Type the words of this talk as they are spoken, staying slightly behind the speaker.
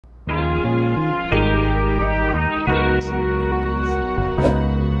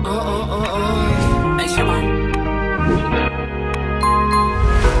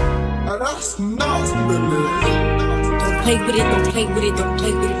That's nasty, baby. Don't play with it, don't play with it, don't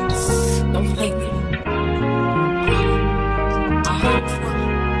play with it. Don't play with it.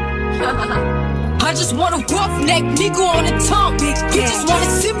 I just want a roughneck nigga on the tongue. You just wanna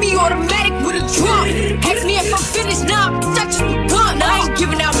send me automatic with a drum. Ask me if I'm finished now, I just begun. I ain't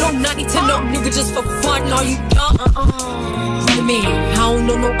giving out no nutty to no nigga just for fun. Are you dumb? Other man, I don't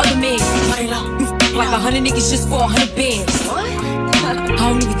know no other man. You f like 100 niggas just for 100 bands. I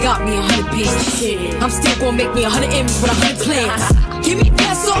don't even got me 100 bands. I'm still gonna make me 100 M's with 100 plans. Give me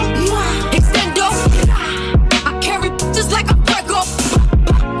peso, extendo. I carry just like a Prego.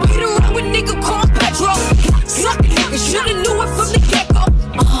 Hit around with nigga called Petro. Suck it, nigga, shoulda knew it from the get-go.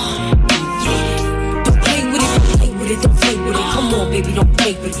 Don't play with it, don't play with it, don't play with it. Come on, baby, don't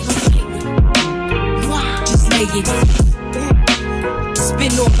play with it. Just lay it.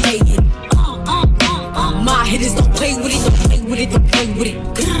 Spin or play it. My hitters don't play with it, don't play with it, don't play with it.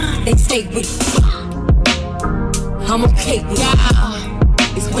 They stay with it. I'm okay with it.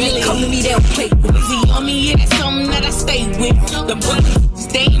 It's when they come to me, they'll play with it. See on me, yeah, that's something that I stay with. The brothers,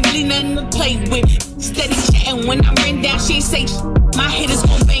 they ain't really nothing to play with. Steady chatting when I ran down, she ain't say my hitters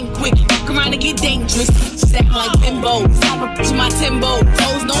gon' bang quick. Fuck around and get dangerous. Stack like bimbos. To my Timbo.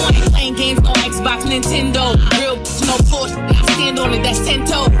 Toes, no, I ain't playing games, no Xbox, Nintendo. Real, no floor, I stand on it, that's 10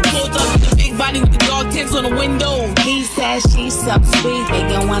 toes. Pulled up with the big body with the dog tints on the window. He says she's so sweet, they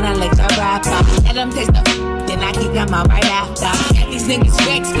gon' wanna lick the rapper. Let them taste the then I kick them out right after. Got these niggas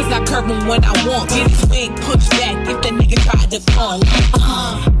vexed cause I curve them when I want. Get his wig pushed back if the nigga try to fall.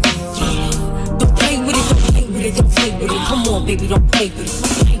 Don't play with it, don't play with it, don't play with it. Come on, baby, don't play with it.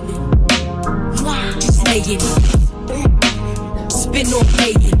 Just lay it. Spin or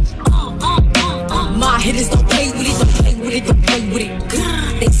play it. My hitters don't play with it, don't play with it, don't play with it.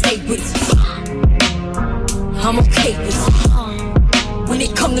 They stay with it. I'm okay with it. When they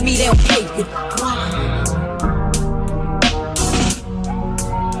come to me, they'll play with it.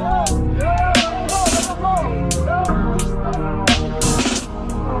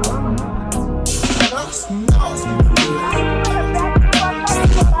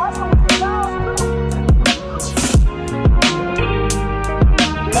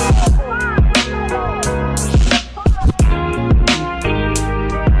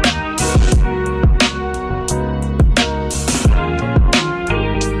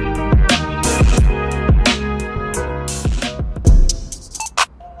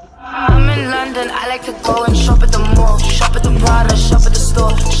 I like to go and shop at the mall, shop at the Prada, shop at the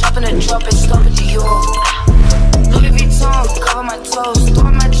store, shop in the drop and stop at Dior. Louis Vuitton, cover my toes, throw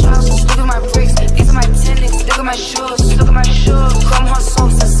my trousers, look at my bricks, these are my tennis, look at my shoes, look at my shoes. Chrome hot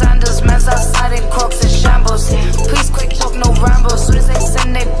socks and sandals, man's outside in Crocs and shambles. Please quick talk, no ramble, soon as they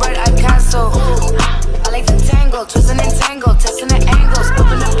send they bread, I cancel. I like to tangle, twisting and tangle, testing the angles,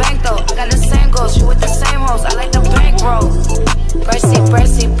 open the bank though, I got the same goals, you with the same hoes, I like the bankroll. Bracy,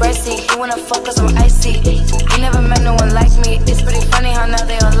 bracy, bracy, you wanna fuck cause I'm icy. You never met no one like me. It's pretty funny how now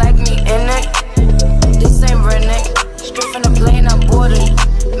they all like me, in it. This ain't redneck. Straight from the plane, I boarded.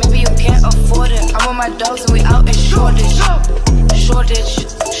 Maybe you can't afford it. I'm with my dogs and we out in shortage. Shortage,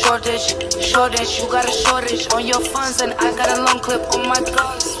 shortage, shortage. You got a shortage on your funds and I got a long clip on my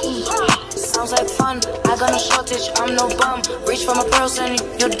guns. Sounds like fun, I got no shortage, I'm no bum. Reach for my person,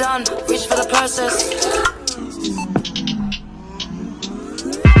 you're done. Reach for the purses.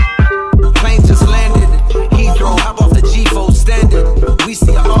 Just landed, Heathrow, hop off the G4 standard. We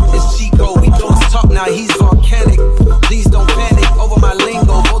see a artist Chico, we don't talk now, he's volcanic. Please don't panic, over my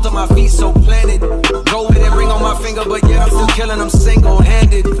lingo, both of my feet so planted. Gold and ring on my finger, but yet I'm still killing them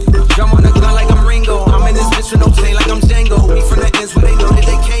single-handed. Drum on the gun like I'm Ringo, I'm in this bitch with no chain like I'm Django. Me from the ends where they know that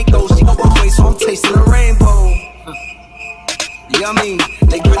they can't go. She go one way, so I'm tasting a rainbow. Yummy,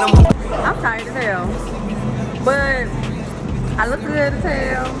 they grin them. I'm tired as hell, but I look good as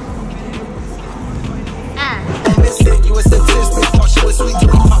hell. You a statistic, thought she was sweet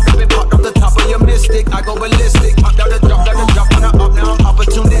till we popped up and popped off the top of your mystic. I go ballistic, popped out the drop on the up, now I'm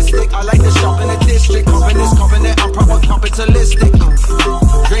opportunistic. I like to shop in the district, confident, I'm proper capitalistic.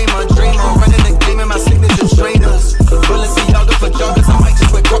 Dreamer, running the game in my signature trainers. Balenciaga for joggers, I might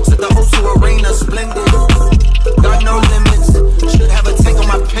just wear Crocs at the O2 Arena. Splendid, got no limits, should have a tank on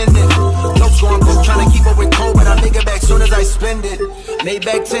my pendant. Notes going broke, trying to keep up with cold, but I make it back soon as I spend it.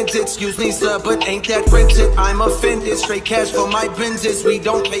 Maybach tinted, excuse me sir, but ain't that rented? I'm offended, straight cash for my Benzes. We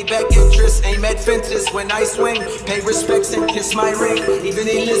don't pay back interest, aim at fences. When I swing, pay respects and kiss my ring. Even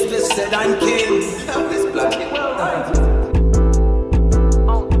Elizabeth said I'm king. This blood get well done.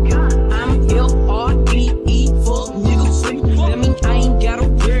 I'm L-R-E-E, full nigga.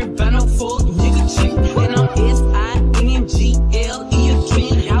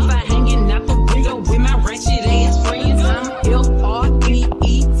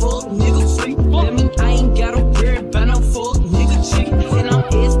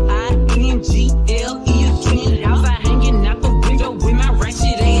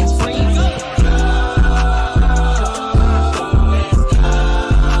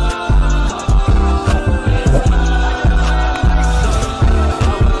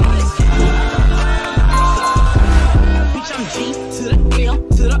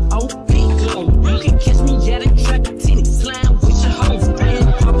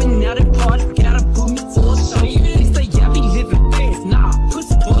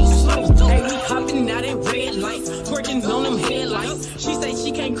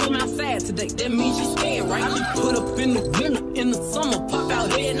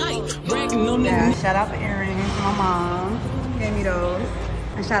 Yeah, shout out for earrings. My mom gave me those.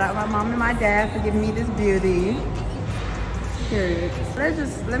 And shout out my mom and my dad for giving me this beauty. Period.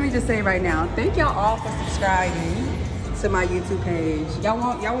 Let me just say right now, thank y'all all for subscribing to my YouTube page. Y'all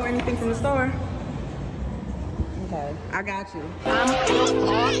want anything from the store? Okay, I got you.